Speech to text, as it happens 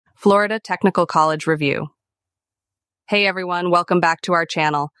Florida Technical College Review. Hey everyone, welcome back to our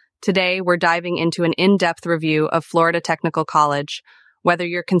channel. Today we're diving into an in-depth review of Florida Technical College. Whether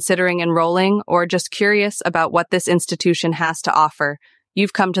you're considering enrolling or just curious about what this institution has to offer,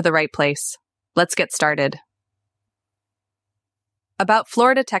 you've come to the right place. Let's get started. About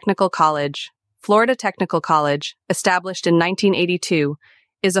Florida Technical College. Florida Technical College, established in 1982,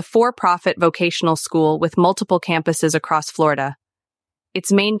 is a for-profit vocational school with multiple campuses across Florida. Its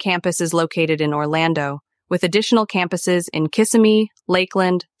main campus is located in Orlando, with additional campuses in Kissimmee,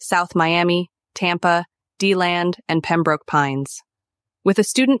 Lakeland, South Miami, Tampa, DeLand, and Pembroke Pines. With a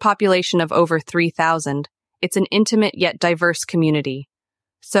student population of over 3,000, it's an intimate yet diverse community.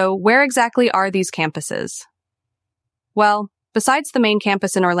 So, where exactly are these campuses? Well, besides the main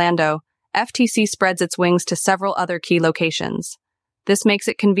campus in Orlando, FTC spreads its wings to several other key locations. This makes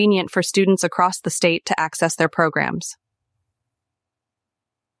it convenient for students across the state to access their programs.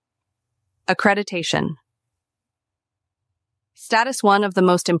 Accreditation. Status. One of the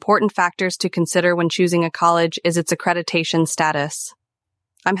most important factors to consider when choosing a college is its accreditation status.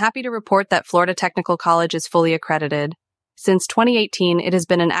 I'm happy to report that Florida Technical College is fully accredited. Since 2018, it has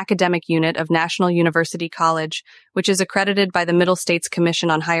been an academic unit of National University College, which is accredited by the Middle States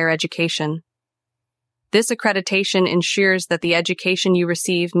Commission on Higher Education. This accreditation ensures that the education you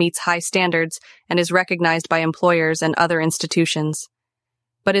receive meets high standards and is recognized by employers and other institutions.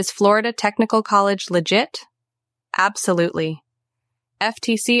 But is Florida Technical College legit? Absolutely.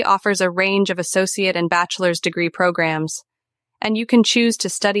 FTC offers a range of associate and bachelor's degree programs, and you can choose to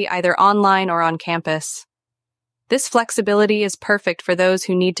study either online or on campus. This flexibility is perfect for those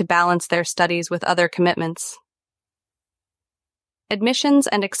who need to balance their studies with other commitments. Admissions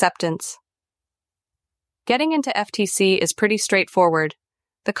and acceptance. Getting into FTC is pretty straightforward.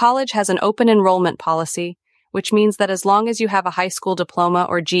 The college has an open enrollment policy, which means that as long as you have a high school diploma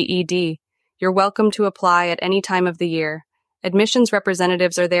or GED, you're welcome to apply at any time of the year. Admissions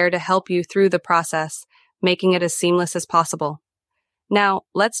representatives are there to help you through the process, making it as seamless as possible. Now,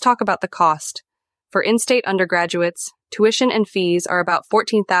 let's talk about the cost. For in-state undergraduates, tuition and fees are about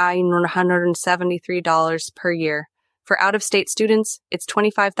 $14,173 per year. For out-of-state students, it's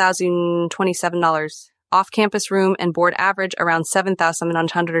 $25,027. Off-campus room and board average around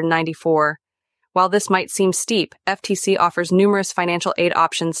 $7,194. While this might seem steep, FTC offers numerous financial aid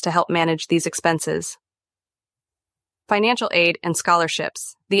options to help manage these expenses. Financial aid and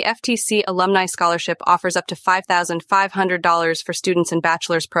scholarships. The FTC Alumni Scholarship offers up to $5,500 for students in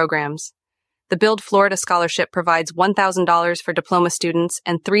bachelor's programs. The Build Florida Scholarship provides $1,000 for diploma students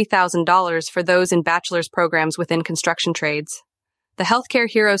and $3,000 for those in bachelor's programs within construction trades. The Healthcare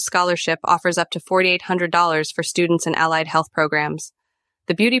Heroes Scholarship offers up to $4,800 for students in allied health programs.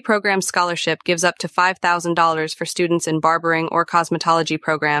 The Beauty Program Scholarship gives up to $5,000 for students in barbering or cosmetology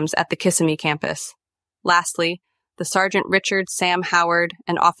programs at the Kissimmee campus. Lastly, the Sergeant Richard Sam Howard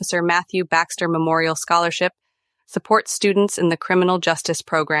and Officer Matthew Baxter Memorial Scholarship supports students in the criminal justice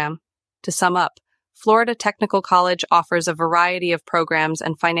program. To sum up, Florida Technical College offers a variety of programs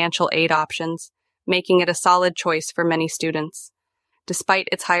and financial aid options, making it a solid choice for many students. Despite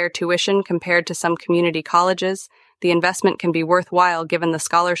its higher tuition compared to some community colleges, the investment can be worthwhile given the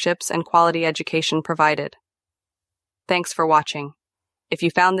scholarships and quality education provided. Thanks for watching. If you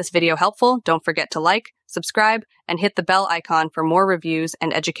found this video helpful, don't forget to like, subscribe, and hit the bell icon for more reviews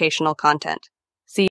and educational content.